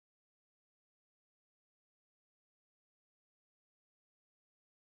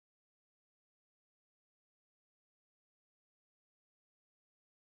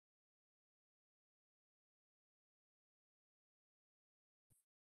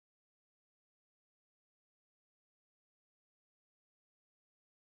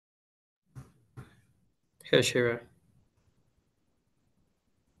Hey Shiva.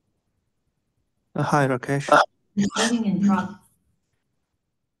 Hi, Rakesh. Including in truck.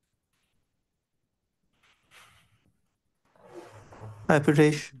 Hi,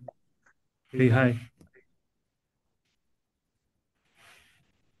 Pradesh. Hey, hi.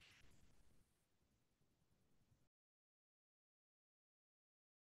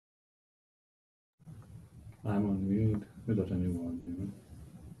 I'm on mute without anyone,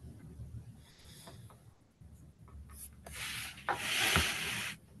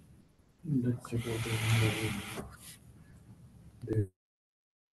 Let's check what they.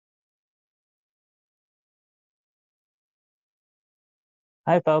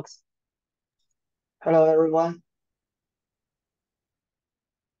 Hi, folks. Hello, everyone.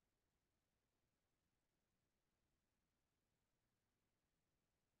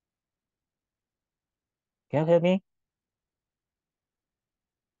 Can you hear me?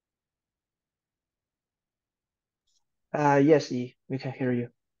 Yes, E, we can hear you.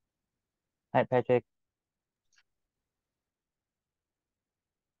 Hi, Patrick.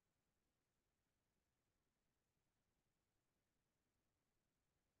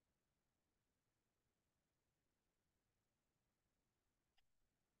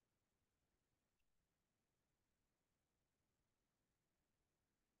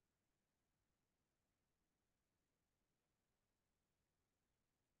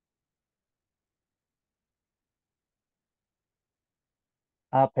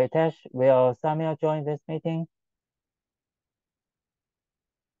 Pritesh, will Samuel join this meeting?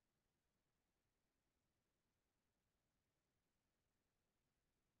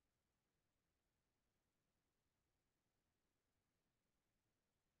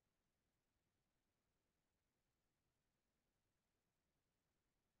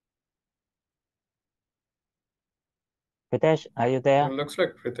 Pritesh, are you there? It looks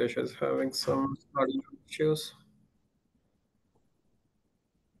like Pritesh is having some audio issues.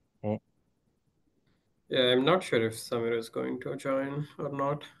 Okay. Yeah, I'm not sure if Samir is going to join or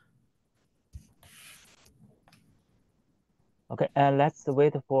not. Okay, let's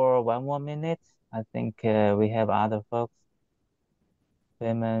wait for one more minute. I think we have other folks.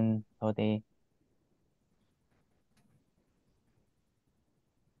 Women, Tony.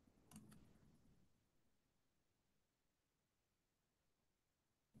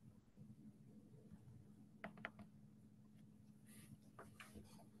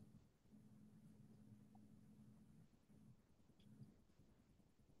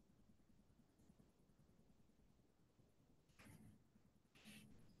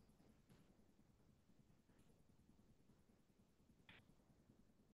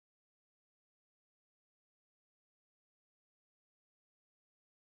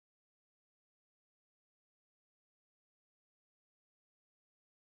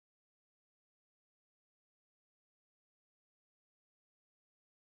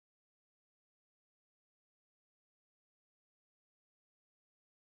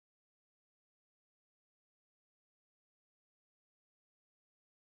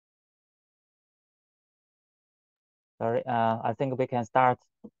 Sorry, I think we can start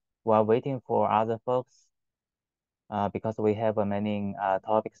while waiting for other folks because we have many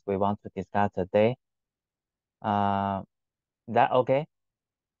topics we want to discuss today. That okay?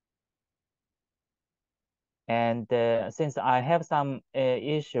 And since I have some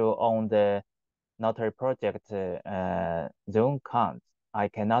issue on the Notary project Zoom account, I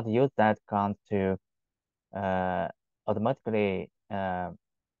cannot use that account to automatically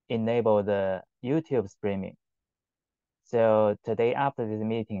enable the YouTube streaming. So today after this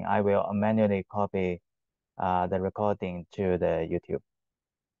meeting, I will manually copy the recording to the YouTube.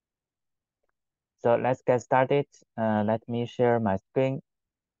 So let's get started. Let me share my screen.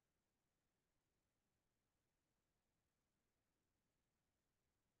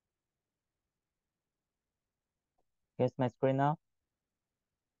 Here's my screen now.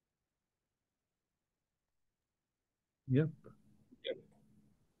 Yep.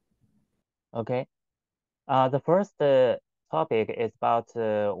 Okay. The first topic is about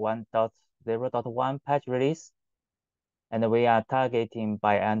 1.0.1 patch release, and we are targeting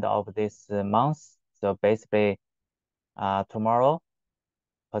by end of this month. So basically, tomorrow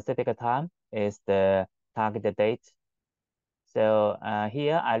Pacific time is the target date. So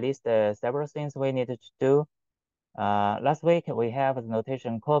here I list several things we need to do. Last week we have the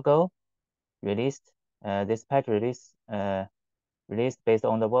notation cargo released. This patch released based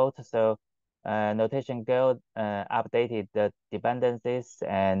on the vote. So notation go updated the dependencies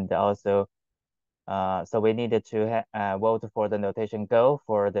and also so we needed to vote for the notation go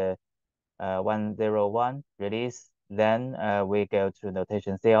for the 101 release. Then we go to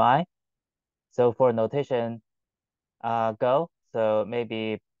notation CLI. So for notation Go, so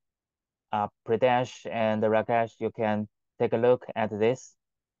maybe Pradesh and Rakesh, you can take a look at this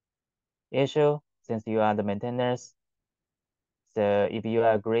issue since you are the maintainers. So if you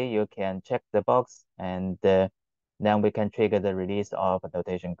agree, you can check the box and then we can trigger the release of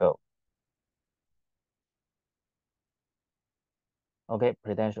notation Go. Okay,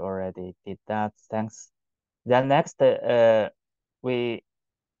 Pradesh already did that. Thanks. Then next, we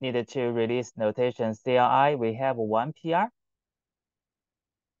needed to release notation CLI. We have one PR.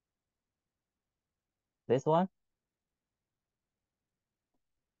 This one.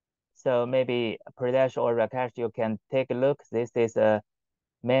 So maybe Pradesh or Rakesh, you can take a look. This is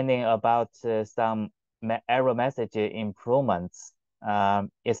meaning about some error message improvements,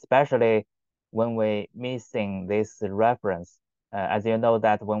 especially when we missing this reference. As you know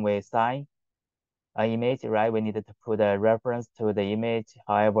that when we sign an image, right, we needed to put a reference to the image.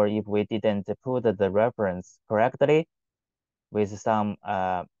 However, if we didn't put the reference correctly with some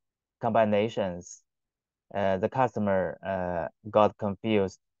combinations, the customer got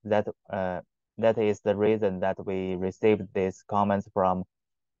confused. That is the reason that we received these comments from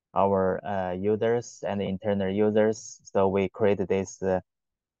our users and internal users. So we created this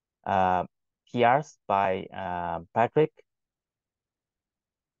PRs by Patrick.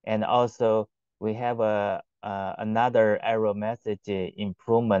 And also we have another error message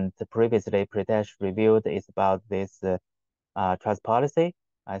improvement previously Pritesh reviewed is about this trust policy.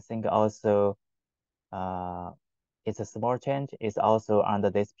 I think also it's a small change. It's also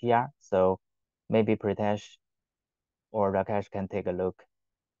under this PR. So maybe Pritesh or Rakesh can take a look.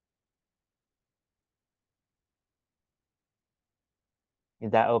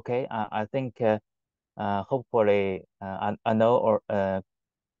 Is that okay? I think hopefully I know or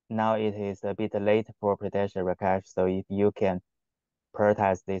now it is a bit late for Pritesh and Rakesh. So if you can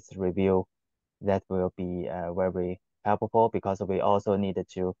prioritize this review, that will be very helpful because we also needed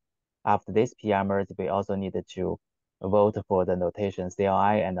to, after this PR merge, we also needed to vote for the notation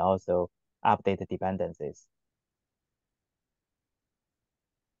CLI and also update the dependencies.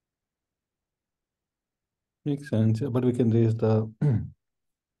 Makes sense, but we can raise the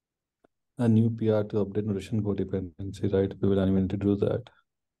a new PR to update notation codependency, right? We will need to do that.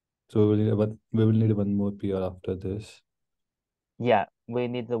 So we will need one more PR after this. Yeah, we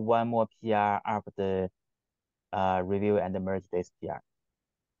need one more PR after the review and merge this PR.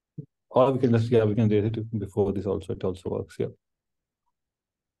 Or we can just, yeah, we can raise it before this also. It also works, yeah.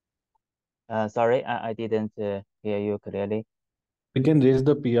 Sorry, I didn't hear you clearly. We can raise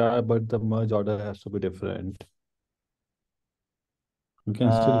the PR, but the merge order has to be different. We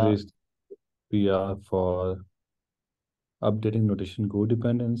can still raise PR for updating notation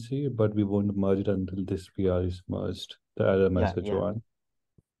codependency, but we won't merge it until this PR is merged, the error message one.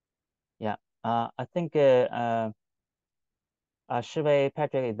 Yeah, I think Shiwei,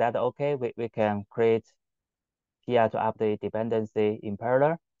 Patrick, is that okay? We can create PR to update dependency in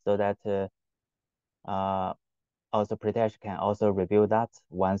parallel so that also Pritesh can also review that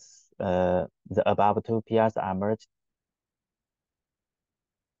once the above two PRs are merged.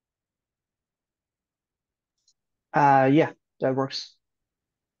 Yeah, that works.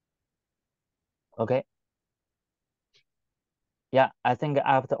 Okay. Yeah, I think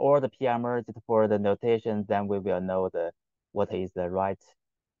after all the PR merged for the notation, then we will know what is the right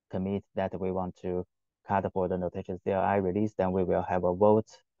commit that we want to cut for the notation CLI release. Then we will have a vote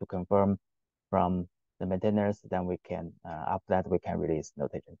to confirm from the maintainers. Then we can after that we can release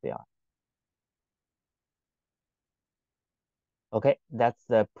notation CLI. Okay, that's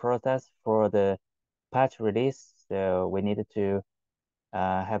the process for the patch release. So we need to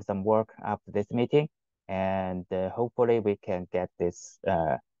have some work after this meeting, and hopefully we can get this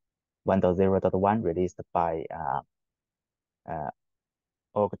 1.0.1 released by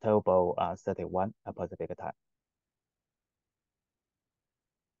October 31 Pacific time.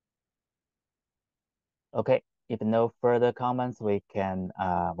 Okay, if no further comments, we can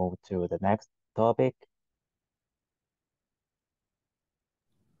move to the next topic.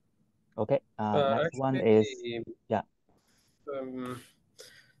 Okay, next one is, yeah.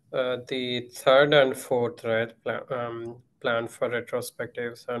 The third and fourth, right, plan for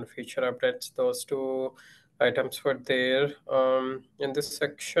retrospectives and feature updates, those two items were there in this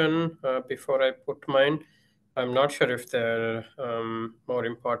section. Before I put mine, I'm not sure if they're more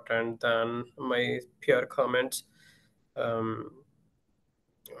important than my peer comments. Who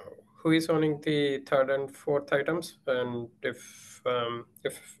is owning the third and fourth items? And if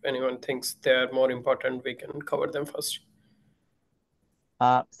anyone thinks they're more important, we can cover them first.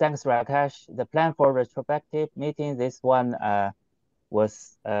 Thanks, Rakesh. The plan for retrospective meeting, this one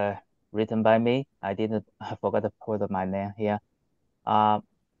was written by me. I forgot to put my name here. I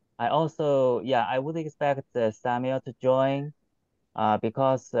also, I would expect Samuel to join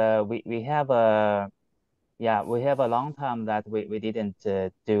because we have a long time that we didn't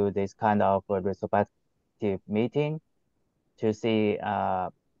do this kind of retrospective meeting to see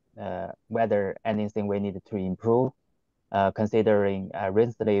whether anything we needed to improve. Considering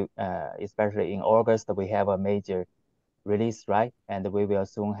recently, especially in August, we have a major release, right? And we will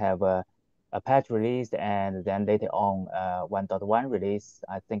soon have a patch release, and then later on 1.1 release.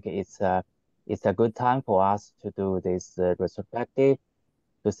 I think it's a good time for us to do this retrospective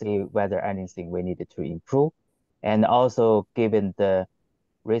to see whether anything we needed to improve. And also given the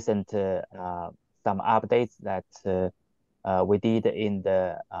recent some updates that we did in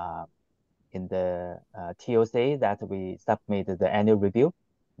the TOC that we submitted the annual review,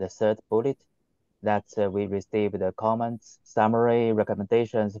 the third bullet, that we received the comments, summary,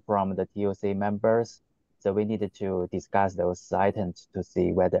 recommendations from the TOC members. So we needed to discuss those items to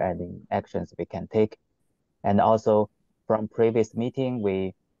see whether any actions we can take. And also from previous meeting,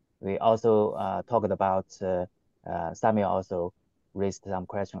 we also talked about, Samuel also raised some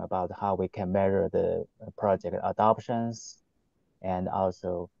question about how we can measure the project adoptions. And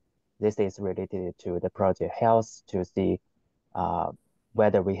also this is related to the project health to see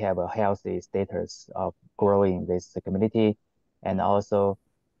whether we have a healthy status of growing this community. And also,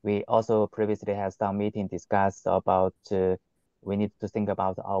 we also previously had some meeting discussed about we need to think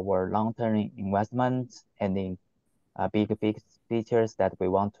about our long-term investment and in big features that we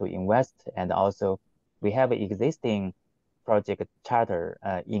want to invest. And also, we have existing project charter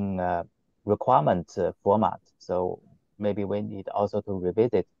in requirement format. So maybe we need also to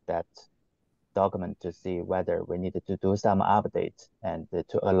revisit that document to see whether we need to do some updates and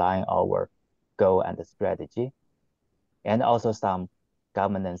to align our goal and strategy. And also some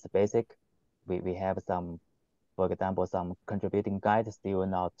governance basic. We have some, for example, some contributing guide still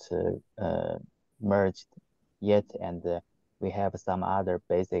not merged yet, and we have some other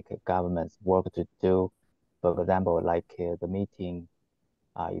basic governance work to do. For example, like the meeting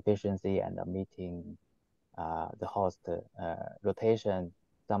efficiency and the meeting the host rotation,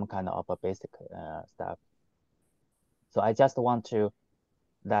 some kind of a basic stuff. So I just want to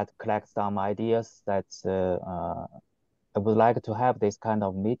collect some ideas that I would like to have this kind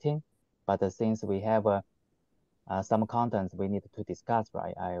of meeting, but since we have some contents we need to discuss,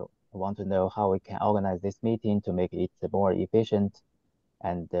 right? I want to know how we can organize this meeting to make it more efficient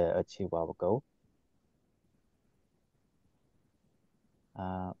and achieve our goal.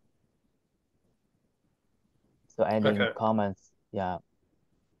 So any comments? Yeah.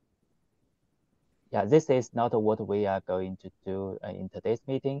 Yeah, this is not what we are going to do in today's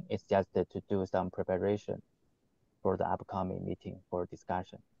meeting. It's just to do some preparation for the upcoming meeting for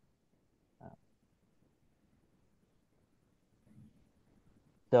discussion.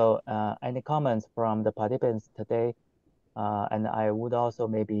 So any comments from the participants today? And I would also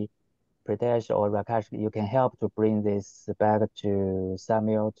maybe Pritesh or Rakesh, you can help to bring this back to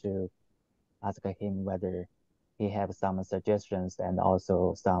Samuel to ask him whether he have some suggestions and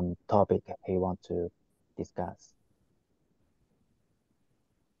also some topic he want to discuss.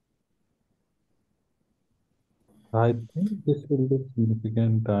 I think this will be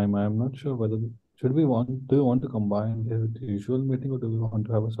significant time. I'm not sure whether do you want to combine this with the usual meeting or do we want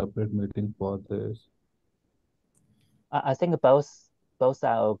to have a separate meeting for this? I think both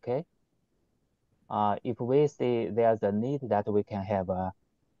are okay. If we see there's a need that we can have a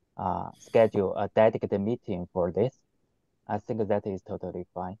schedule a dedicated meeting for this, I think that is totally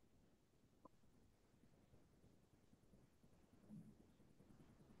fine.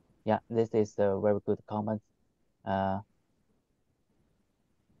 Yeah, this is a very good comment.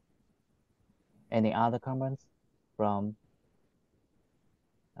 Any other comments from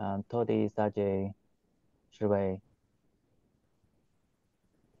Todi, Sajay, Shui?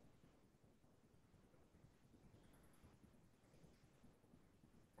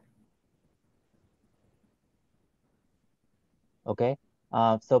 Okay.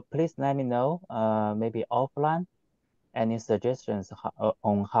 So please let me know, maybe offline, any suggestions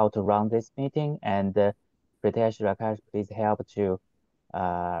on how to run this meeting, and Pritesh, Rakesh, please help to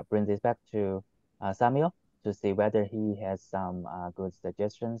bring this back to Samuel to see whether he has some good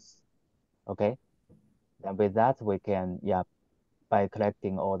suggestions. Okay. And with that, we can, by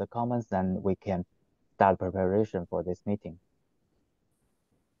collecting all the comments, then we can start preparation for this meeting.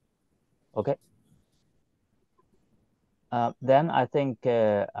 Okay. Then I think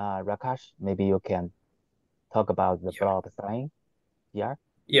Rakesh, maybe you can talk about the blob sign. Yeah.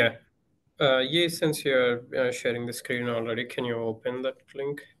 Yeah. Yeah, since you're sharing the screen already, can you open that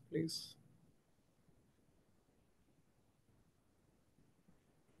link? please.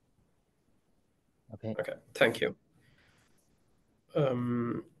 Okay. Okay, thank you.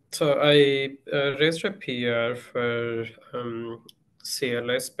 So I raised a PR for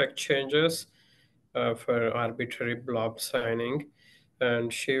CLI spec changes for arbitrary blob signing,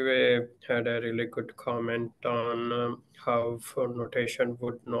 and Shive had a really good comment on how for notation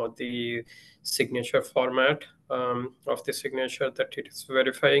would know the signature format of the signature that it is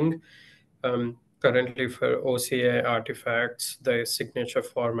verifying. Currently, for OCA artifacts, the signature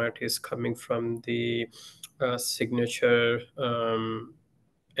format is coming from the signature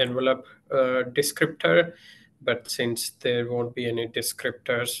envelope descriptor. But since there won't be any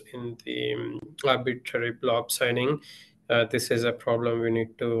descriptors in the arbitrary blob signing, this is a problem we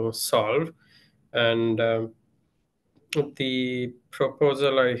need to solve. And the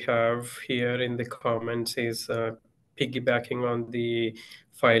proposal I have here in the comments is piggybacking on the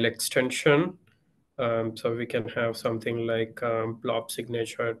file extension. So we can have something like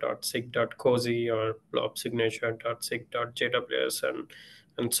blobsignature.sig.cozy or blobsignature.sig.jws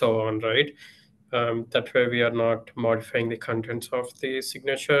and so on, right? That way we are not modifying the contents of the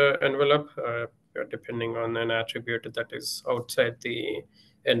signature envelope, depending on an attribute that is outside the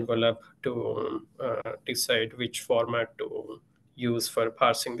envelope to decide which format to use for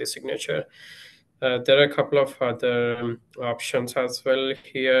parsing the signature. There are a couple of other options as well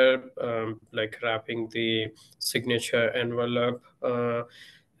here, like wrapping the signature envelope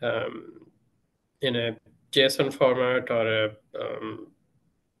in a JSON format or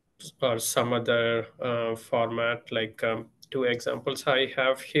some other format. Like two examples I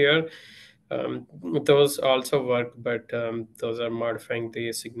have here. Those also work, but those are modifying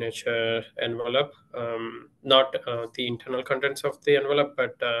the signature envelope, not the internal contents of the envelope,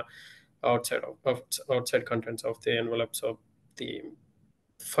 but outside contents of the envelope. So the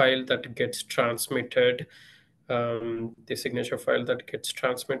file that gets transmitted, the signature file that gets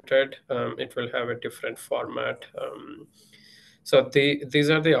transmitted, it will have a different format. So these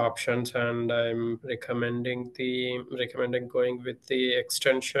are the options, and I'm recommending going with the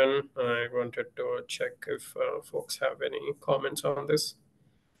extension. I wanted to check if folks have any comments on this.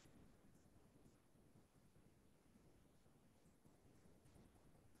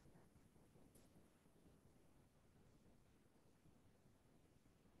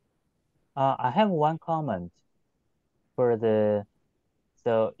 I have one comment for the,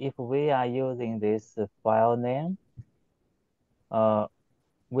 so if we are using this file name,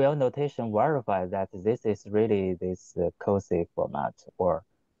 will notation verify that this is really this COSI format, or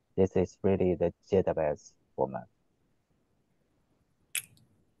this is really the JWS format?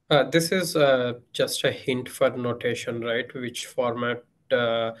 This is just a hint for notation, right? Which format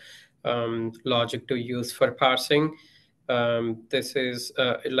logic to use for parsing. This is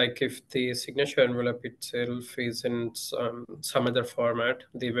like if the signature envelope itself is in some other format,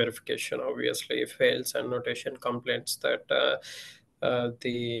 the verification obviously fails, and notation complains that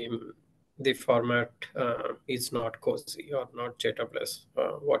the format is not COSI or not JWS,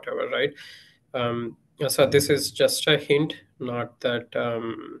 whatever, right? So this is just a hint, not that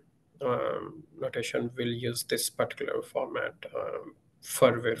notation will use this particular format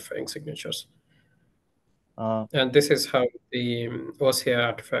for verifying signatures. And this is how the OCI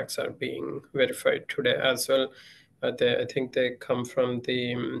artifacts are being verified today as well. I think they come from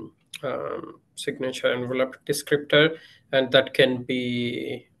the signature envelope descriptor, and that can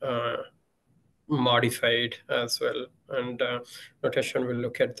be modified as well. And notation will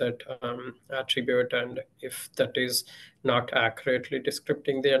look at that attribute, and if that is not accurately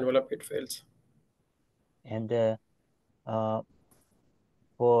descripting the envelope, it fails. And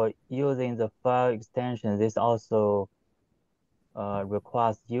for using the file extension, this also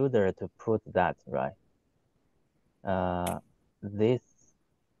requires user to put that, right? This,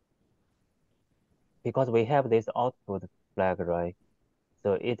 because we have this output flag, right?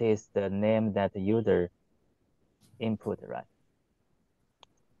 So it is the name that the user input, right?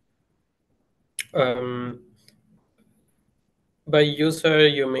 By user,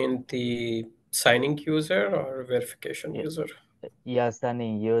 you mean the signing user or verification user? Yeah,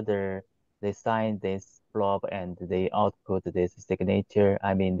 signing user, they sign this blob and they output this signature.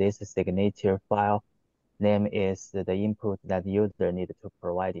 I mean, this signature file name is the input that user need to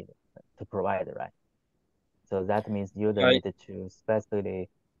provide right? So that means user need to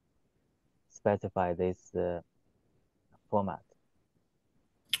specify this format.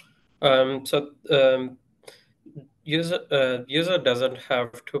 User doesn't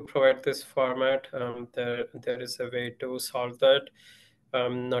have to provide this format. There is a way to solve that.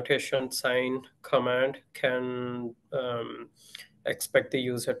 Notation sign command can expect the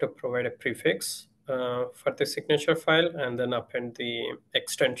user to provide a prefix for the signature file and then append the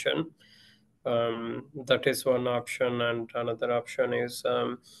extension. That is one option, and another option is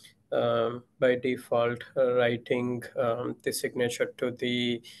by default writing the signature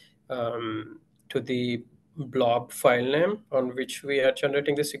um, to the blob file name on which we are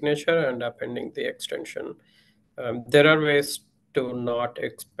generating the signature and appending the extension. There are ways to not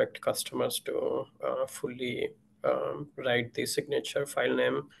expect customers to fully write the signature file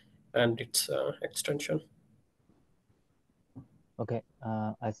name and its extension. Okay,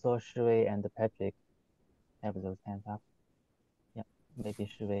 I saw Shui and Patrick have those hands up. Yeah, maybe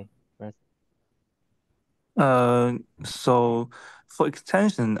Shui first. So for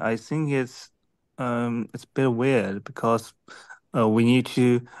extension, I think it's a bit weird because we need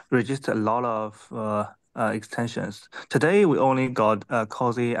to register a lot of extensions. Today we only got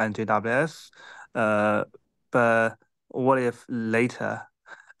Cozy and JWS, but what if later?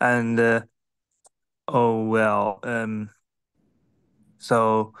 And oh well,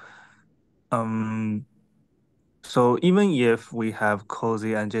 so um. So even if we have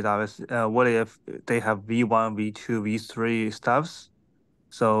Cozy and JWS, what if they have V1, V2, V3 stuffs?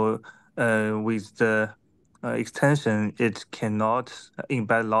 So with the extension, it cannot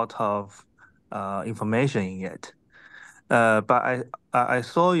embed a lot of information in it. But I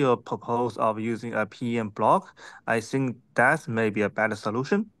saw your proposal of using a PEM block. I think that may be a better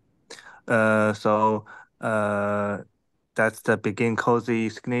solution. So uh, that's the begin cozy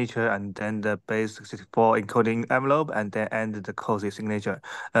signature and then the base 64 encoding envelope and then end the cozy signature.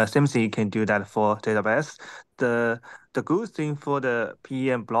 Same thing you can do that for database. The the good thing for the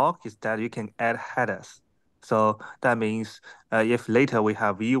PEM block is that you can add headers. So that means if later we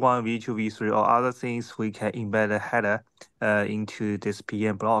have V1, V2, V3 or other things, we can embed a header into this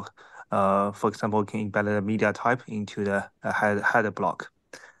PEM block. For example, we can embed a media type into the header block.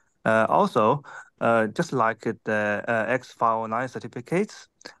 Also, just like the X509 certificates,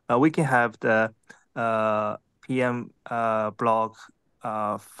 we can have the PM block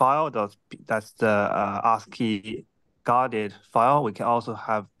file. That's the ASCII guarded file. We can also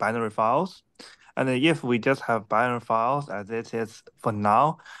have binary files. And if we just have binary files as it is for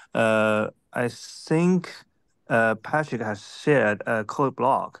now, I think Patrick has shared a code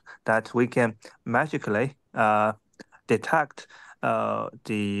block that we can magically detect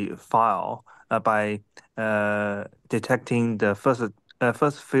the file by detecting the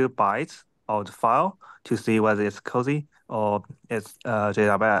first few bytes of the file to see whether it's cozy or it's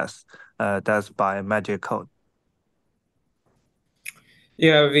JWS. That's by magic code.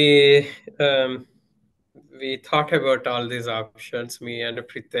 Yeah, we thought about all these options, me and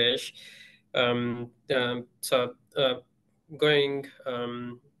Pritesh. So going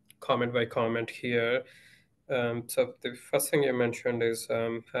comment by comment here. So the first thing you mentioned is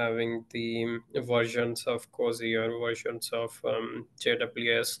having the versions of COSI or versions of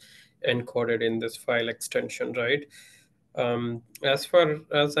JWS encoded in this file extension, right? As far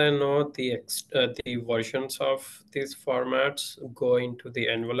as I know, the versions of these formats go into the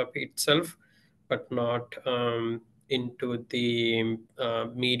envelope itself, but not into the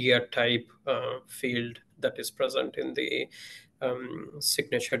media type field that is present in the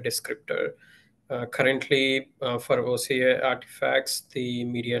signature descriptor. Currently, for OCA artifacts, the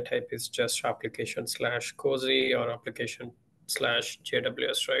media type is just application slash COSI or application slash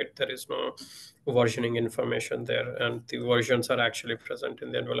JWS, right? There is no versioning information there, and the versions are actually present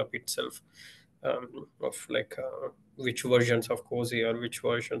in the envelope itself of like which versions of COSI or which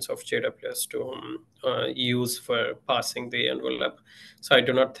versions of JWS to use for passing the envelope. So I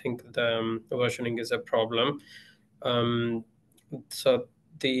do not think the versioning is a problem. So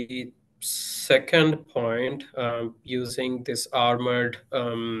the second point, using this armored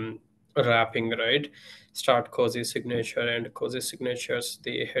wrapping, right? Start cozy signature and cozy signatures,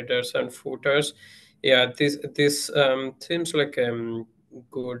 the headers and footers. Yeah, this seems like a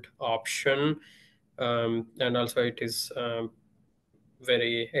good option, and also it is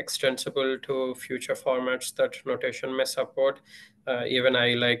very extensible to future formats that notation may support. Even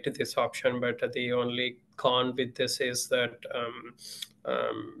I liked this option, but the only con with this is that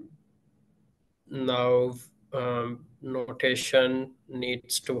um, now notation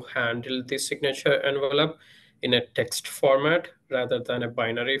needs to handle the signature envelope in a text format rather than a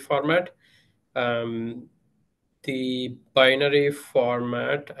binary format. Um, the binary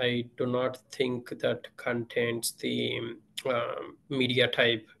format, I do not think that contains the media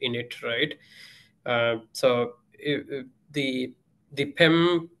type in it, right? So the the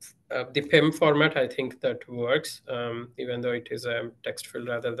PEM the PEM format, I think that works, even though it is a text field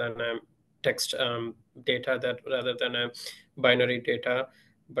rather than a text data that rather than a binary data.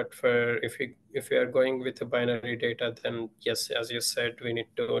 But for if we are going with the binary data, then yes, as you said, we need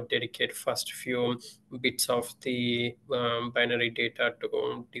to dedicate first few bits of the binary data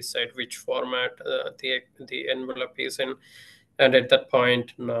to decide which format the envelope is in. And at that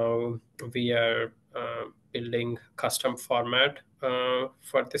point, now we are building custom format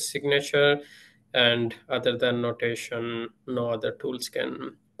for the signature. And other than notation, no other tools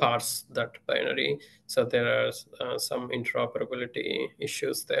can parse that binary. So there are some interoperability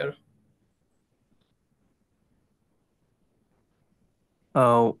issues there.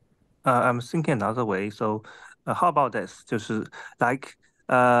 Uh, I'm thinking another way. So, how about this? 就是 like,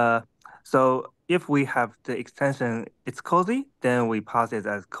 uh, so if we have the extension, it's cozy, then we pass it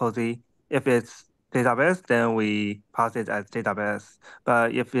as cozy. If it's database, then we pass it as database.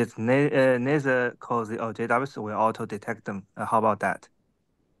 But if it's neither cozy or database, we auto detect them. How about that?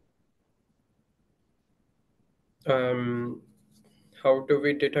 How do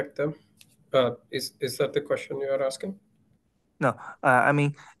we detect them? Is that the question you are asking? No, I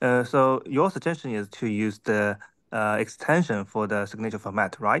mean, so your suggestion is to use the extension for the signature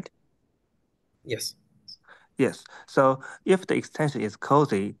format, right? Yes. Yes. So if the extension is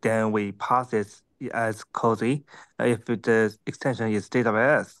cozy, then we pass it as cozy. If the extension is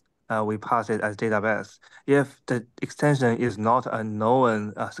database, we pass it as database. If the extension is not a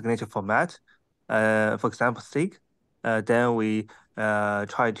known signature format, for example, SIG, then we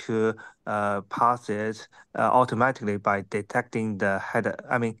try to pass it automatically by detecting the header.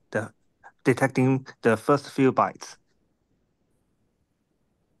 I mean, the detecting the first few bytes.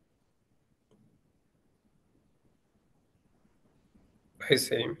 I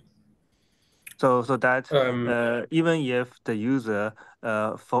see. So that Um, even if the user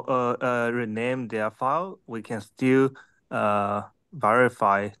rename their file, we can still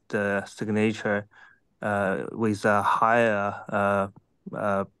verify the signature with a higher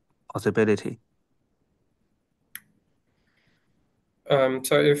possibility.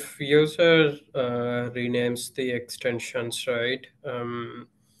 so if user renames the extensions, right?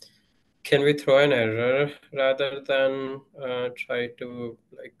 Can we throw an error rather than try to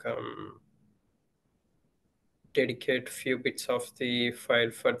dedicate few bits of the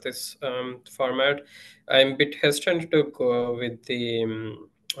file for this format? I'm a bit hesitant to go with the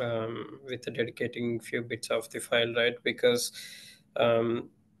dedicating few bits of the file, right? Because um,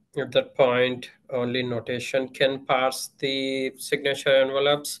 at that point, only notation can parse the signature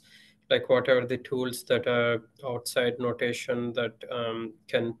envelopes. Like whatever the tools that are outside notation that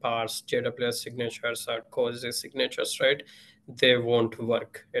can parse JWS signatures or COSE signatures, right? They won't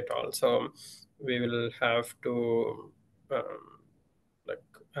work at all. So we will have to like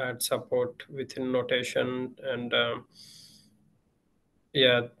add support within notation. And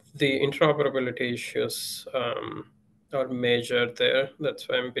yeah, the interoperability issues are major there. That's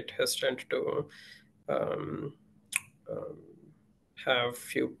why I'm a bit hesitant to um, um, have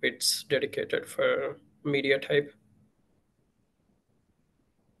few bits dedicated for media type.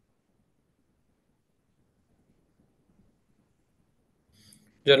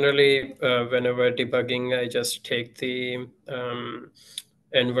 Generally, whenever debugging, I just take the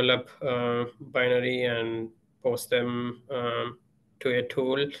envelope binary and post them to a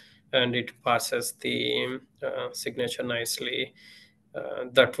tool, and it parses the signature nicely.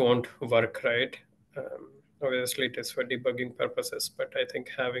 That won't work, right? Obviously, it is for debugging purposes, but I think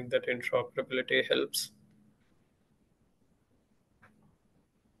having that interoperability helps.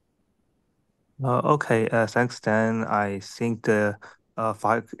 Okay, thanks, Dan. I think the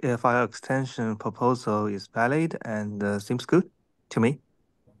file extension proposal is valid and seems good to me.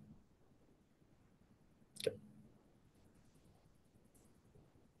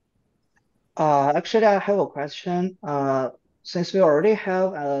 Actually, I have a question. Since we already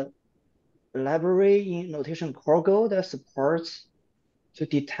have a library in notation Corgo that supports to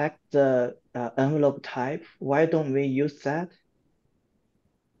detect the envelope type, why don't we use that?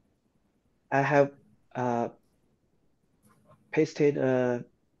 I have uh, pasted a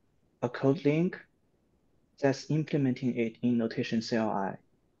code link that's implementing it in notation CLI.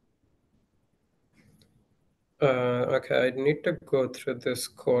 Okay, I need to go through this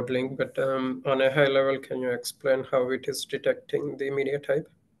code link, but on a high level, can you explain how it is detecting the media type?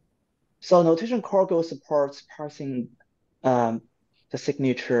 So notation Corgo supports parsing the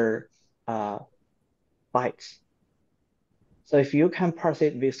signature bytes. So if you can parse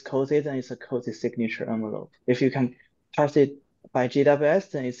it with COSI, then it's a COSI signature envelope. If you can parse it by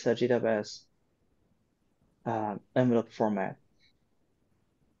GWS, then it's a GWS envelope format.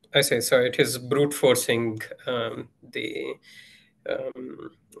 I say so. It is brute forcing the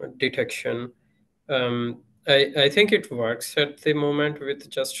detection. I think it works at the moment with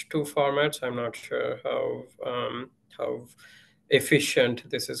just two formats. I'm not sure how efficient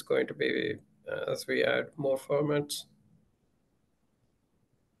this is going to be as we add more formats.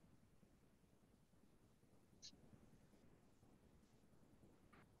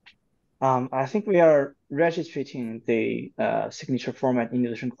 I think we are registering the signature format in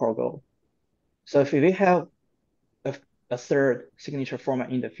Notation Core. So if we have a third signature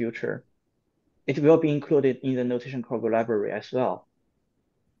format in the future, it will be included in the Notation Core library as well.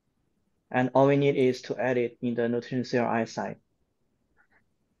 And all we need is to add it in the Notation CLI side.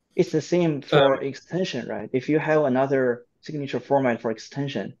 It's the same for extension, right? If you have another signature format for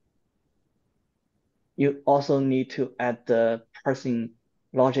extension, you also need to add the parsing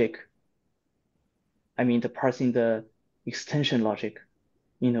logic. I mean, the parsing the extension logic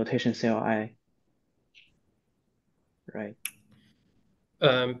in Notation CLI, right?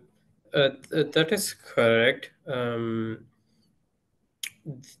 That is correct.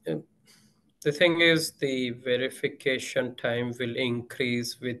 The thing is, the verification time will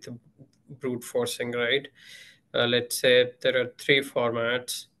increase with brute forcing, right? Let's say there are three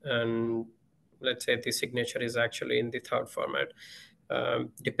formats, and let's say the signature is actually in the third format.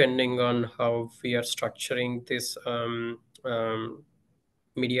 Depending on how we are structuring this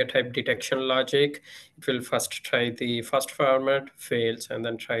media type detection logic, it will first try the first format, fails, and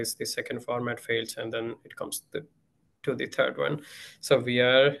then tries the second format, fails, and then it comes to the third one. So we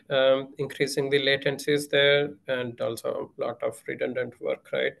are increasing the latencies there, and also a lot of redundant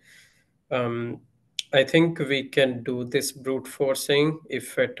work, right? I think we can do this brute forcing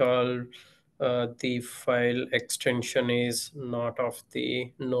if at all the file extension is not of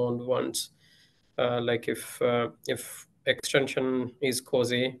the known ones. Like if extension is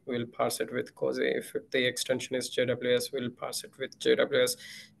COSI, we'll parse it with COSI. If the extension is JWS, we'll parse it with JWS.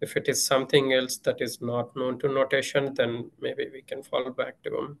 If it is something else that is not known to notation, then maybe we can fall back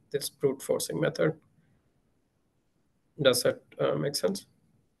to this brute forcing method. Does that make sense?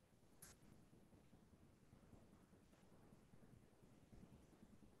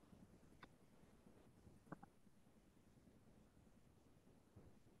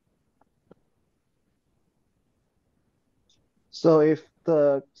 So if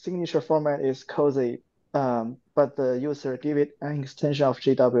the signature format is COSI, but the user give it an extension of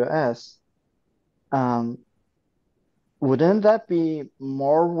JWS, wouldn't that be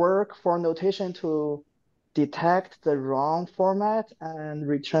more work for notation to detect the wrong format and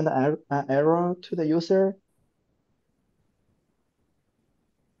return an error to the user?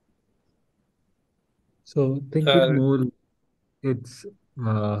 So think it more,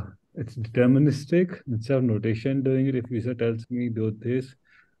 it's deterministic instead of notation doing it. If user tells me do this,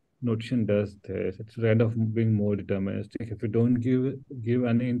 notation does this. It's kind of being more deterministic. If you don't give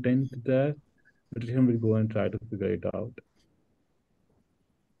any intent to that, notation will go and try to figure it out.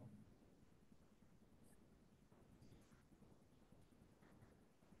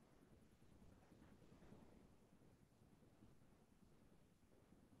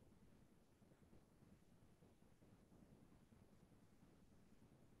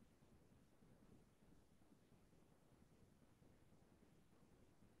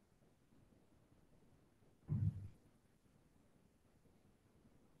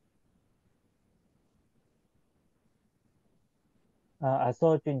 I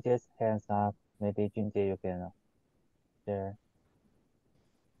saw Junjie's hands up. Maybe Junjie, you can share.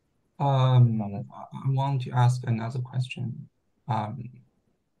 I want to ask another question.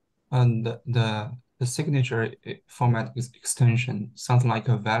 And the signature format extension sounds like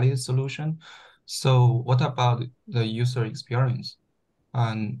a valid solution. So what about the user experience?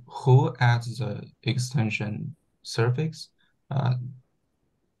 And who adds the extension suffix?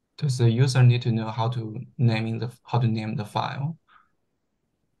 Does the user need to know how to name the file?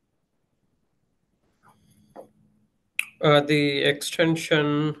 The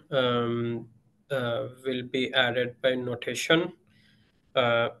extension will be added by notation,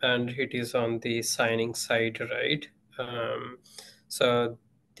 and it is on the signing side, right? So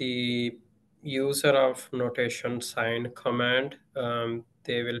the user of notation sign command,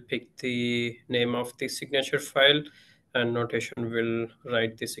 they will pick the name of the signature file, and notation will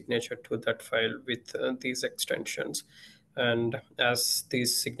write the signature to that file with these extensions. And as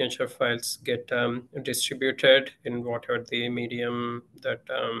these signature files get distributed in whatever the medium that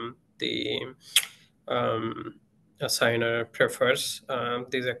the assigner prefers,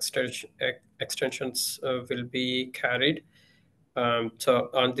 these extensions will be carried. So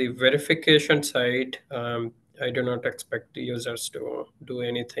on the verification side, I do not expect the users to do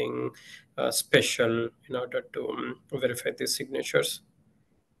anything special in order to verify these signatures?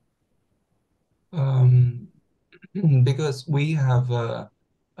 Because we have a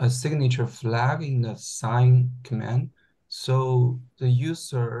signature flag in the sign command, so the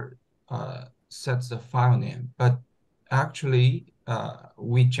user sets the file name, but actually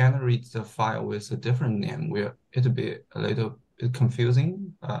we generate the file with a different name where it'll be a little bit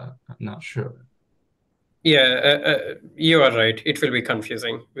confusing. I'm not sure. Yeah, you are right. It will be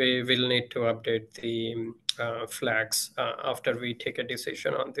confusing. We will need to update the flags after we take a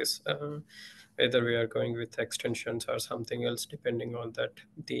decision on this, whether we are going with extensions or something else, depending on that.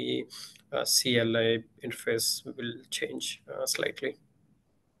 The CLI interface will change slightly.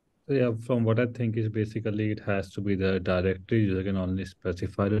 So yeah, from what I think is basically it has to be the directory. User can only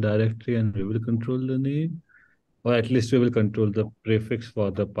specify the directory and we will control the name, or at least we will control the prefix for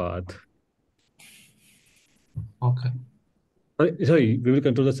the path. Okay. Sorry, we will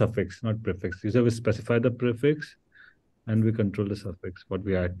control the suffix, not prefix. User will specify the prefix and we control the suffix, what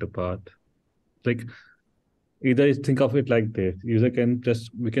we add to path. Like either think of it like this. User can just,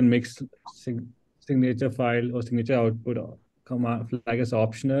 we can make signature file or signature output command flag as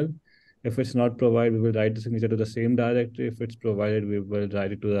optional. If it's not provided, we will write the signature to the same directory. If it's provided, we will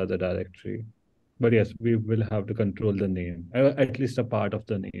write it to the other directory. But yes, we will have to control the name, at least a part of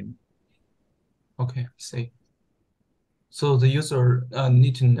the name. Okay, see. So the user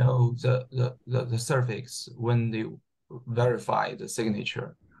need to know the suffix when they verify the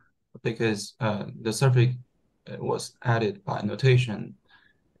signature, because the suffix was added by notation,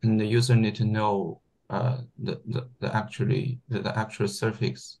 and the user need to know the actual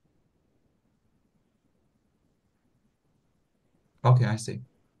suffix. Okay, I see.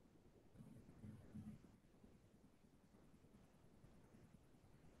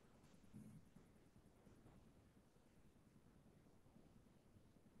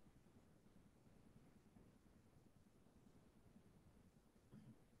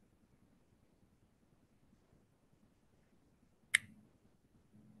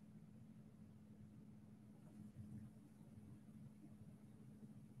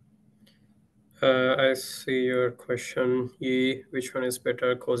 I see your question. Which one is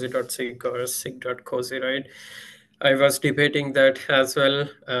better, cozy.sig or sig.cozy, right? I was debating that as well.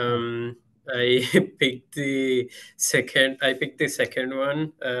 I picked the second. I picked the second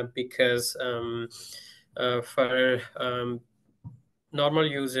one because for normal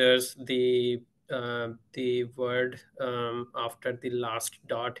users, the word after the last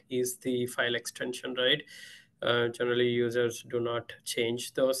dot is the file extension, right? Generally, users do not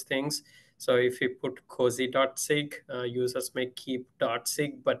change those things. So if you put cozy.sig, users may keep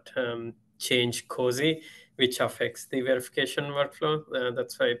 .sig but change cozy, which affects the verification workflow.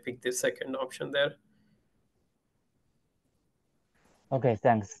 That's why I picked the second option there. Okay,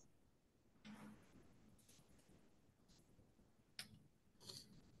 thanks.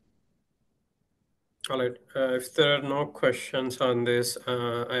 All right. If there are no questions on this,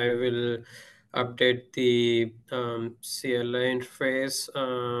 I will update the CLI interface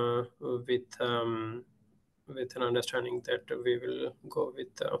with an understanding that we will go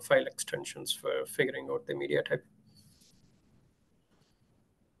with file extensions for figuring out the media type.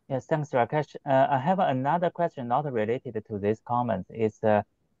 Yes, thanks, Rakesh. I have another question not related to this comment. It's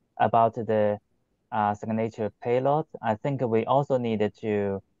about the signature payload. I think we also needed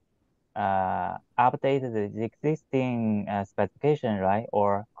to update the existing specification, right?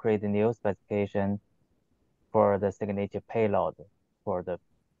 Or create a new specification for the signature payload for the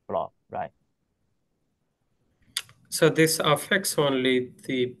block, right? So this affects only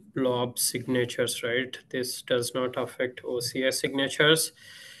the blob signatures, right? This does not affect OCS signatures.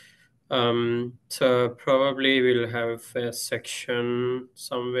 So probably we'll have a section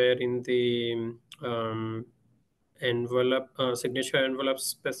somewhere in the envelope signature envelope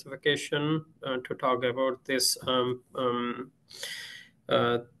specification to talk about this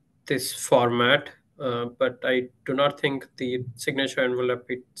format, but I do not think the signature envelope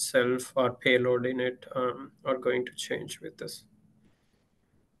itself or payload in it are going to change with this.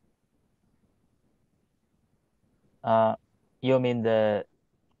 You mean the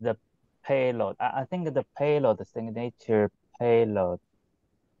payload? I think the payload, the signature payload,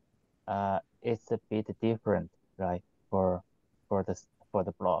 is a bit different, right? For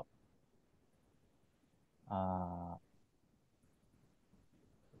the block.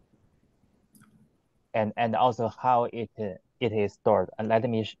 And also how it is stored. And let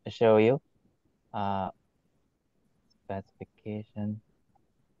me show you. Specification.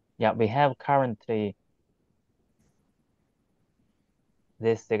 Yeah, we have currently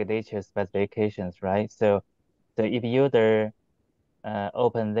this signature specifications, right? So if user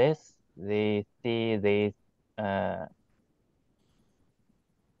open this, they see this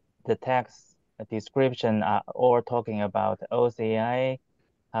the text description are all talking about OCI,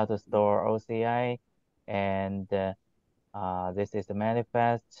 how to store OCI, and this is the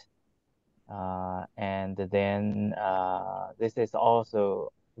manifest, and then this is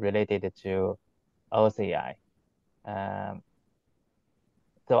also related to OCI.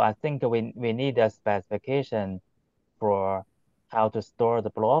 So I think we need a specification for how to store the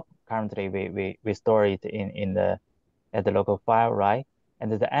blob. Currently, we store it in the at the local file, right?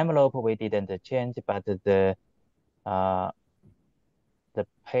 And the envelope we didn't change, but the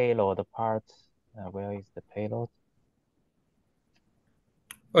payload part, where is the payload?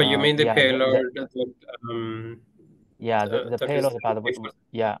 Oh, you mean the Yeah, payload that yeah, the that is payload, but before.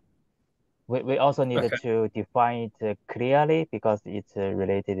 yeah, we also needed Okay. to define it clearly because it's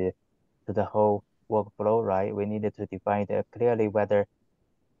related to the whole workflow, right? We needed to define it clearly whether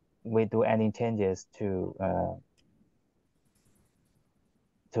we do any changes to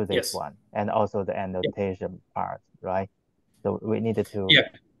this Yes. one, and also the annotation part, right? So we needed to Yeah.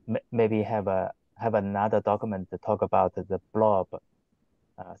 maybe have another document to talk about the blob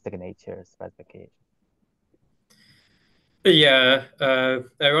signature specification. Yeah,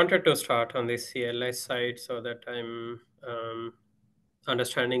 I wanted to start on the CLI side so that I'm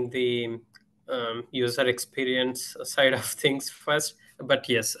understanding the user experience side of things first. But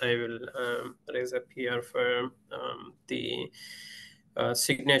yes, I will raise a PR for the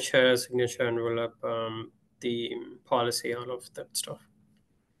signature envelope, the policy, all of that stuff.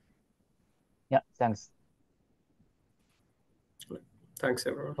 Yeah, thanks. Thanks,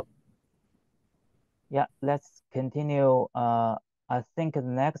 everyone. Yeah, let's continue. I think the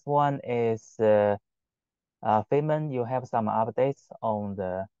next one is Feynman. You have some updates on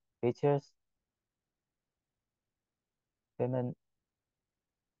the features. Feynman.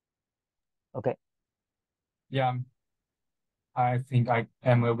 Okay. Yeah, I think I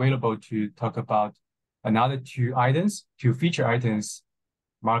am available to talk about another two feature items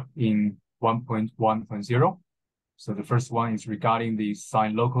marked in 1.1.0. So the first one is regarding the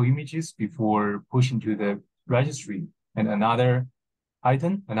sign local images before pushing to the registry. And another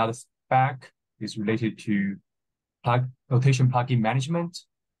spec is related to notation plugin management.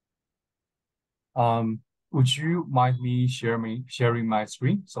 Would you mind me sharing my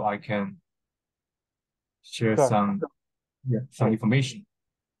screen so I can share Sure. some information?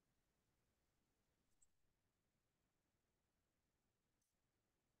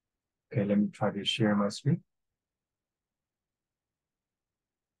 Okay, let me try to share my screen.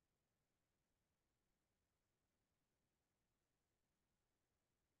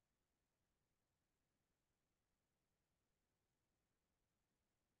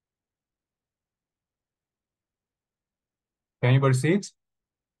 Can anybody see it?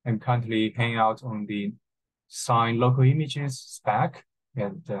 I'm currently hanging out on the sign local images spec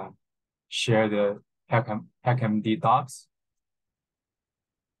and share the HackMD docs.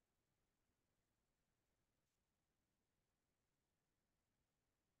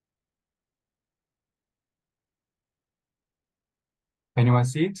 Anyone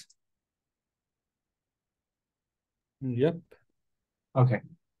see it? Yep. Okay,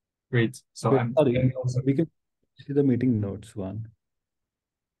 great. So Wait, I'm sorry, also, we can see the meeting notes one.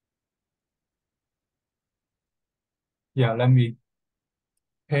 yeah, let me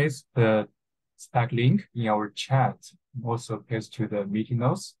paste the spec link in our chat. Also paste to the meeting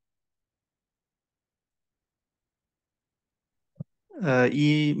notes.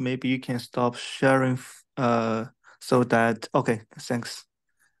 Maybe you can stop sharing so that okay, thanks.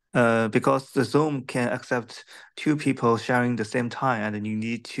 Because the Zoom can accept two people sharing the same time and you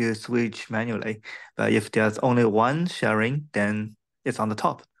need to switch manually. But if there's only one sharing, then it's on the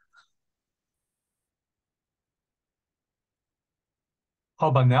top. How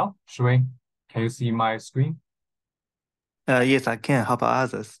about now, Shui? Can you see my screen? Yes, I can. How about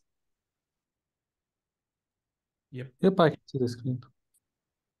others? Yep, I can see the screen.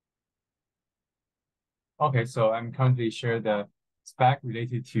 Okay, so I'm currently sharing the spec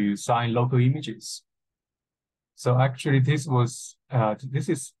related to sign local images. So actually, this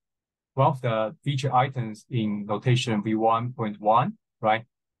is one of the feature items in notation v1.1, right?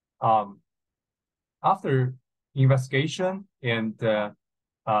 After investigation and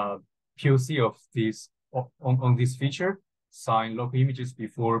POC of this on this feature, sign local images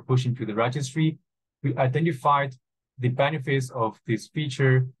before pushing to the registry, we identified the benefits of this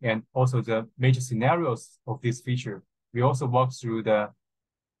feature and also the major scenarios of this feature. We also walked through the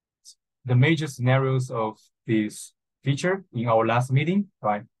major scenarios of this feature in our last meeting,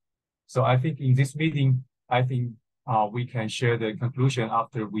 right? So I think in this meeting, we can share the conclusion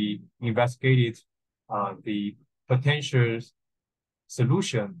after we investigated the potential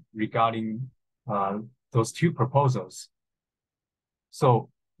solution regarding those two proposals. So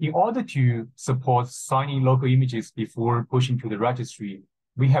in order to support signing local images before pushing to the registry,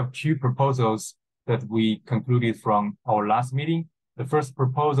 we have two proposals that we concluded from our last meeting. The first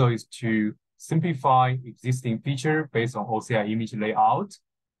proposal is to simplify existing feature based on OCI image layout,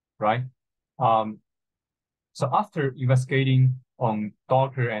 right? So after investigating on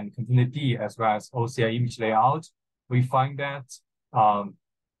Docker and Containerd as well as OCI image layout, we find that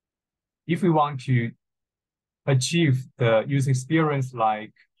if we want to achieve the user experience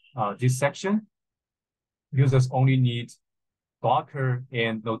like this section, users only need Docker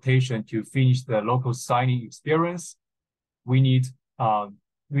and notation to finish the local signing experience. We need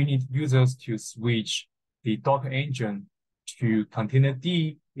users to switch the Docker engine to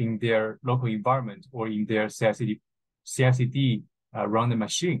Containerd in their local environment or in their CI/CD run the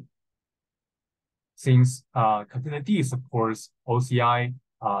machine. Since Containerd supports OCI,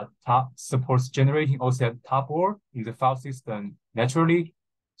 supports generating OCI topor in the file system naturally,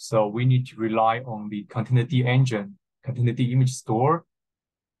 so we need to rely on the Containerd engine, Containerd image store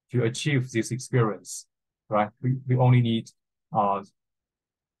to achieve this experience, right? We only need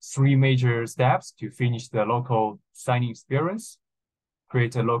 3 major steps to finish the local signing experience: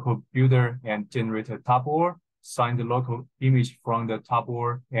 create a local builder and generate a topor, sign the local image from the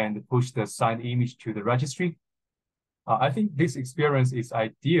topor, and push the signed image to the registry. I think this experience is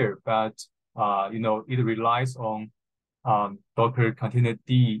ideal, but it relies on Docker Containerd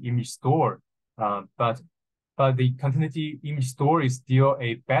image store. But the Containerd image store is still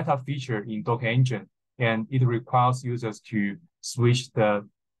a beta feature in Docker engine, and it requires users to switch the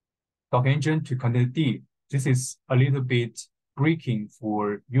Docker engine to Containerd. This is a little bit breaking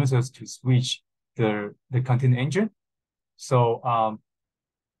for users to switch the Containerd engine. So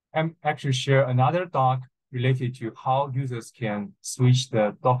I'm actually share another doc related to how users can switch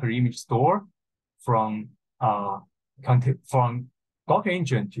the Docker image store from Docker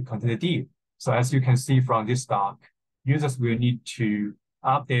engine to Containerd. So as you can see from this doc, users will need to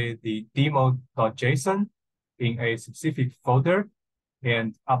update the demo.json in a specific folder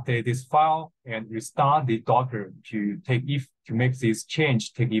and update this file and restart the Docker to make this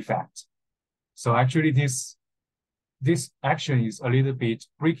change take effect. So actually this action is a little bit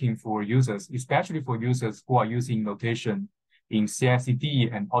breaking for users, especially for users who are using notation in CI/CD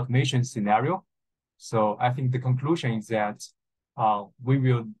and automation scenario. So I think the conclusion is that I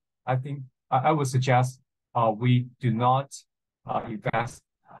would suggest we do not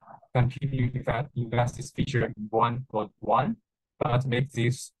continue to invest this feature in 1.1, but make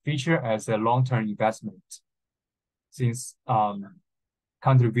this feature as a long-term investment. Since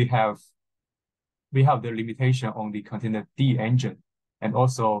currently we have the limitation on the Containerd engine, and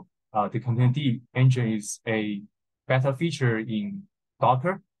also the Containerd engine is a beta feature in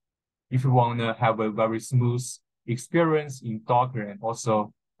Docker. If you want to have a very smooth experience in Docker and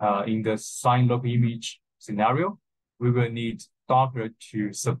also in the sign local image scenario, we will need Docker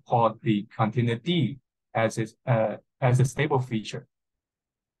to support the Containerd as a stable feature.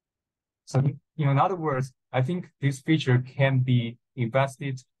 So in other words, I think this feature can be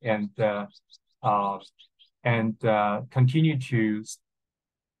invested and continue to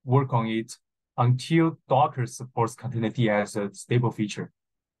work on it until Docker supports Containerd as a stable feature.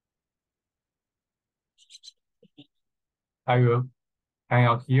 I will hang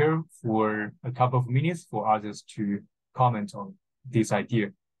out here for a couple of minutes for others to comment on this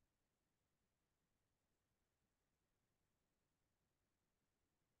idea.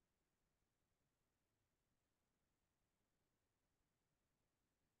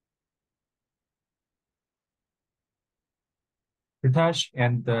 Pritesh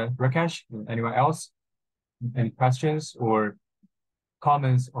and Rakesh, anyone else? Any questions or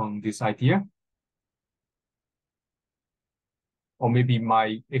comments on this idea? Or maybe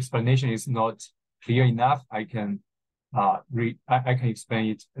my explanation is not clear enough. I can I can explain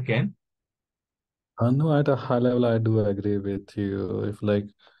it again. No, at a high level, I do agree with you.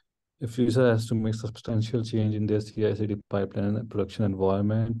 If user has to make substantial change in their CI/CD pipeline and production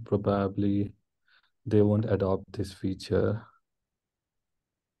environment, probably they won't adopt this feature.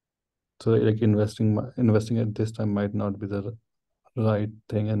 So like investing at this time might not be the right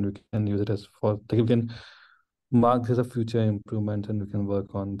thing, and we can use it as we can mark this as a future improvement, and we can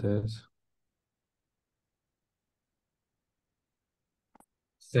work on this.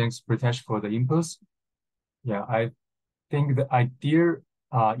 Thanks, Pritesh, for the inputs. Yeah, I think the ideal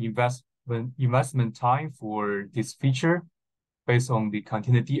investment time for this feature based on the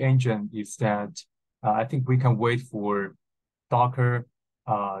Containerd engine is that I think we can wait for Docker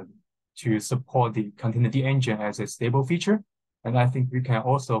to support the containerd engine as a stable feature. And I think we can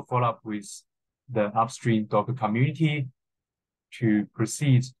also follow up with the upstream Docker community to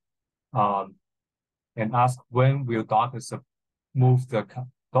proceed and ask when will Docker move the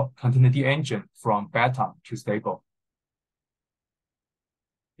containerd engine from beta to stable.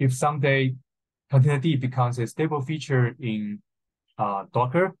 If someday containerd becomes a stable feature in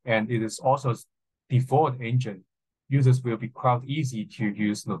Docker and it is also default engine, users will be quite easy to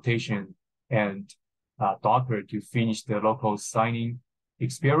use notation and Docker to finish the local signing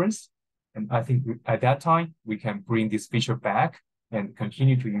experience. And I think at that time, we can bring this feature back and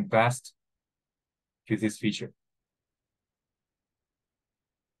continue to invest to this feature.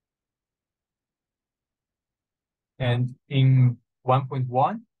 And in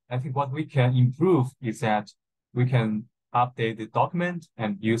 1.1, I think what we can improve is that we can update the document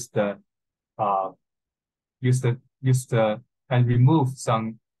and use the and remove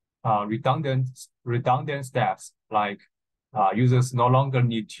some redundant steps, like users no longer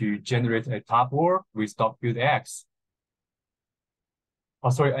need to generate a tabor with .buildx.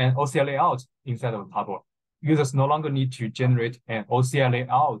 An OCR layout instead of tabor. Users no longer need to generate an OCR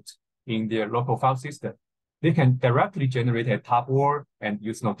layout in their local file system. They can directly generate a tabor and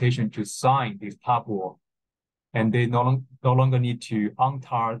use notation to sign this tabor. And they no longer need to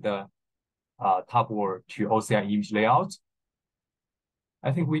untar the tabor to OCR image layout.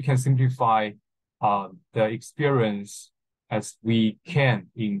 I think we can simplify the experience as we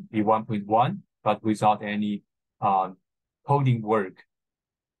can in the 1.1, but without any coding work.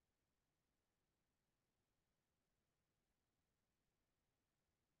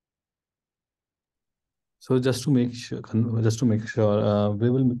 So just to make sure, we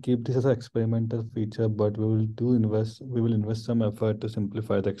will keep this as an experimental feature, but we will invest some effort to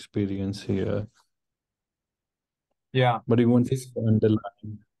simplify the experience here. Yeah. But we want to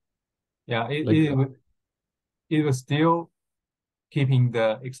underline. Yeah, it was still keeping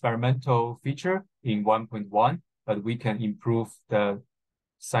the experimental feature in 1.1, but we can improve the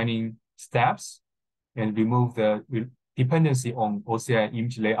signing steps and remove the dependency on OCR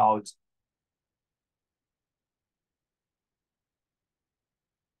image layout.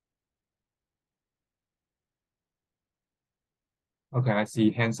 Okay, I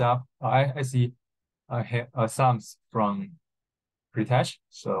see hands up. I see thumbs from Pritesh.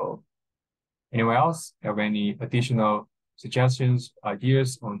 So anyone else have any additional suggestions,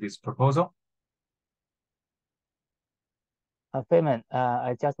 ideas on this proposal? Feynman,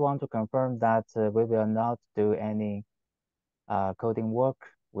 I just want to confirm that we will not do any coding work.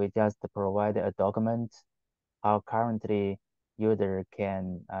 We just provide a document how currently user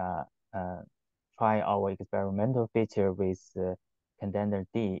can try our experimental feature with containerd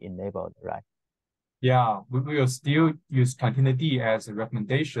enabled, right? Yeah, we will still use containerd as a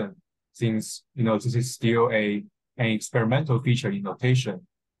recommendation, since this is still an experimental feature in notation.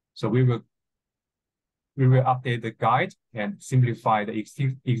 So we will update the guide and simplify the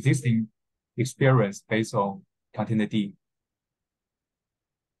existing experience based on containerd.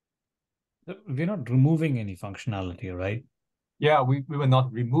 We're not removing any functionality, right? Yeah, we will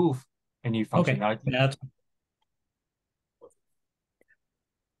not remove any functionality. Okay. Yeah.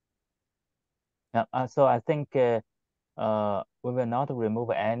 Yeah, so I think we will not remove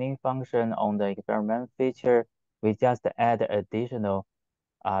any function on the experiment feature. We just add additional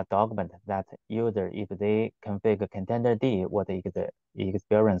document that user, if they configure containerd, what is the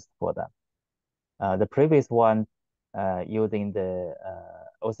experience for them. The previous one, using the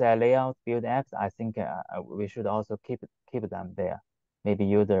OCR layout BuildX, I think we should also keep them there. Maybe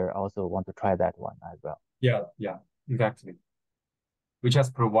user also want to try that one as well. Yeah, exactly. We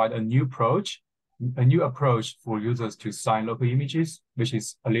just provide a new approach for users to sign local images, which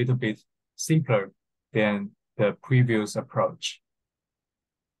is a little bit simpler than the previous approach.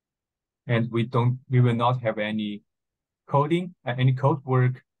 And we will not have any code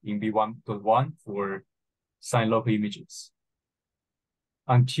work in v1.1 for sign local images.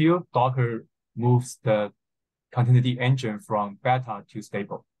 Until Docker moves the containerd engine from beta to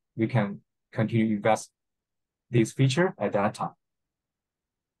stable, we can continue to invest this feature at that time.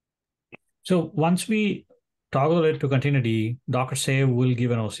 So once we toggle it to containerd, Docker save will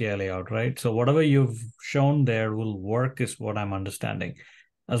give an OCR layout, right? So whatever you've shown there will work, is what I'm understanding,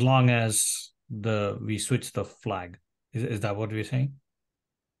 as long as we switch the flag. Is that what we're saying?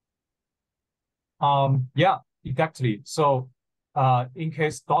 Yeah, exactly. So in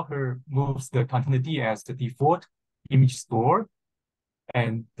case Docker moves the containerd as the default image store,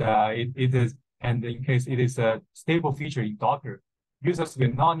 and in case it is a stable feature in Docker, users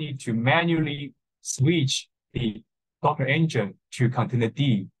will not need to manually switch the Docker engine to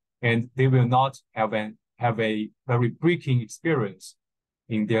Containerd, and they will not have a very breaking experience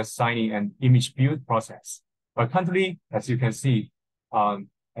in their signing and image build process. But currently, as you can see, I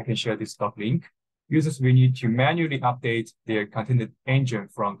can share this doc link. Users will need to manually update their Containerd engine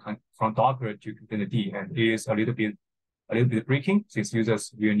from Docker to Containerd, and it is a little bit breaking, since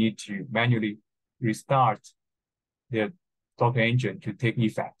users will need to manually restart their Docker engine to take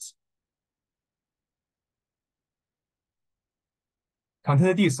effect.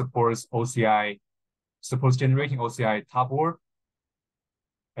 Containerd supports generating OCI topboard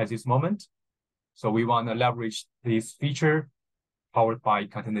at this moment. So we want to leverage this feature powered by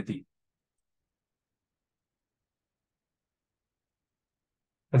Containerd.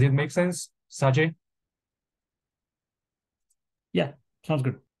 Does it make sense, Sajay? Yeah, sounds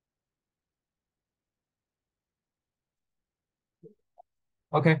good.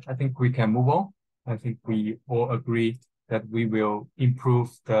 Okay, I think we can move on. I think we all agree that we will improve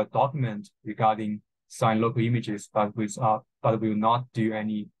the document regarding signed local images, but we will not do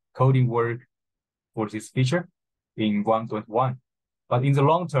any coding work for this feature in 1.1. But in the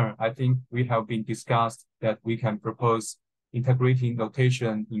long term, I think we have been discussed that we can propose integrating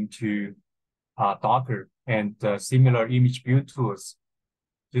notation into Docker and similar image build tools.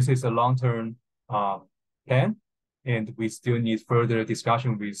 This is a long-term plan, and we still need further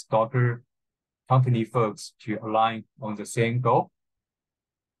discussion with Docker company folks to align on the same goal.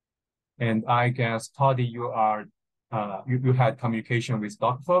 And I guess, Toddy, you had communication with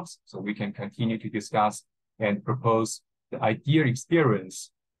Docker folks, so we can continue to discuss and propose the ideal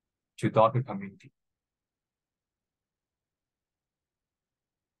experience to Docker community.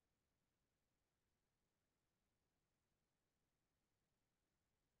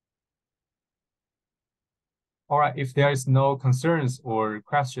 All right, if there is no concerns or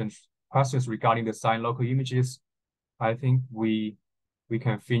questions regarding the signed local images, I think we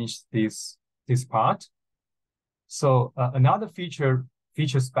can finish this part. So another feature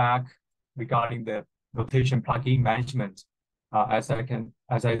spec regarding the notation plugin management. As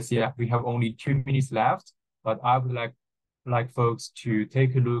I see, we have only 2 minutes left, but I would like folks to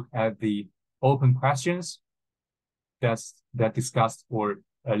take a look at the open questions that discussed or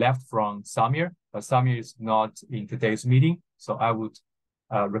left from Samir. But Samir is not in today's meeting, so I would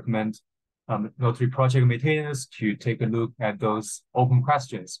recommend Notary project maintainers to take a look at those open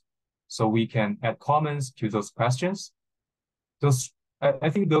questions, so we can add comments to those questions. I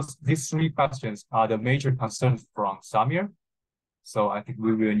think these 3 questions are the major concerns from Samir. So I think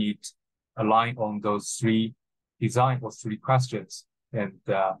we will need a line on those 3 questions, and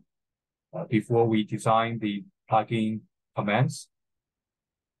before we design the plugin commands.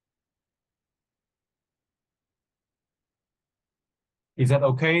 Is that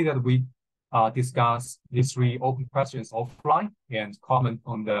okay that we discuss these 3 open questions offline and comment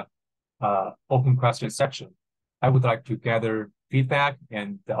on the open question section? I would like to gather feedback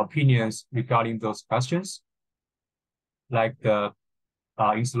and the opinions regarding those questions, like the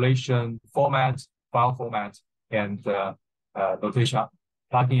installation format, file format, and notation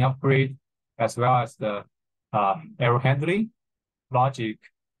plugin upgrade, as well as the error handling logic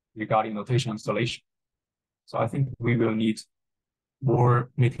regarding notation installation. So I think we will need more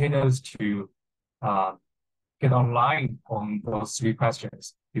maintainers to get online on those 3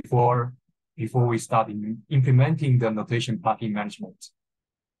 questions before we start implementing the notation plugin management.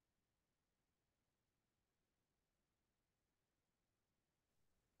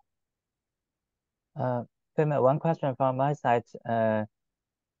 One question from my side.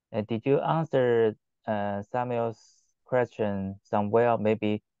 Did you answer Samuel's question somewhere?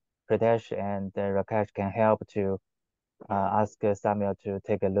 Maybe Pritesh and Rakesh can help to ask Samuel to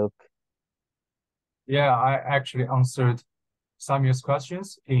take a look. Yeah, I actually answered Samuel's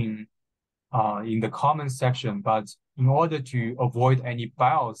questions in the comment section, but in order to avoid any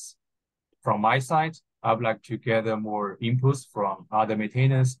bias from my side, I would like to gather more inputs from other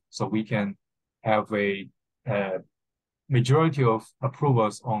maintainers, so we can have a majority of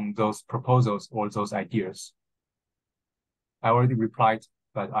approvals on those proposals or those ideas. I already replied,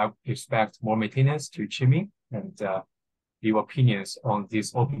 but I expect more maintainers to chime in and give opinions on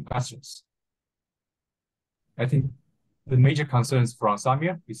these open questions. I think the major concerns from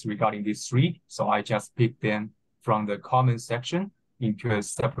Samir is regarding these 3, so I just picked them from the comment section into a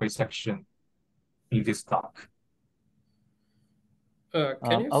separate section in this talk.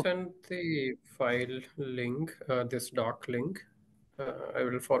 Can you send the file link, this doc link? I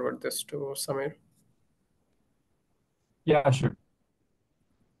will forward this to Samir. Yeah, sure.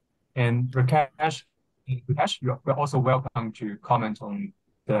 And Rakesh, you're also welcome to comment on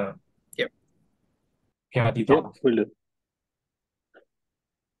the can be Yeah, done. will do.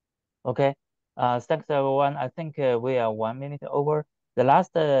 Okay. Thanks everyone. I think we are 1 minute over. The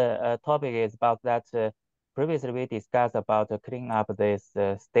last topic is about that previously we discussed about cleaning up this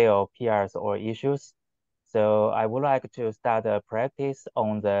stale PRs or issues. So I would like to start a practice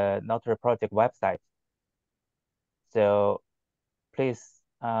on the Notary Project website. So please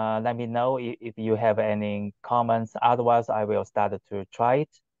let me know if you have any comments. Otherwise, I will start to try it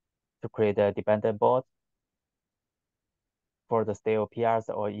to create a dependent board for the stale PRs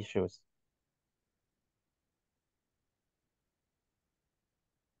or issues.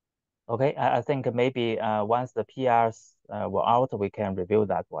 Okay, I think maybe once the PRs were out, we can review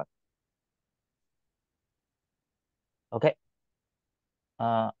that one. Okay.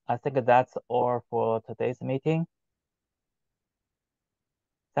 I think that's all for today's meeting.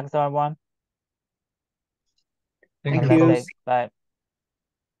 Thanks, everyone. Thank Have a you. nice day. Bye.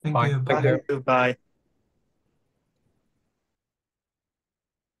 Thank Bye. you. Thank Bye. you. Bye.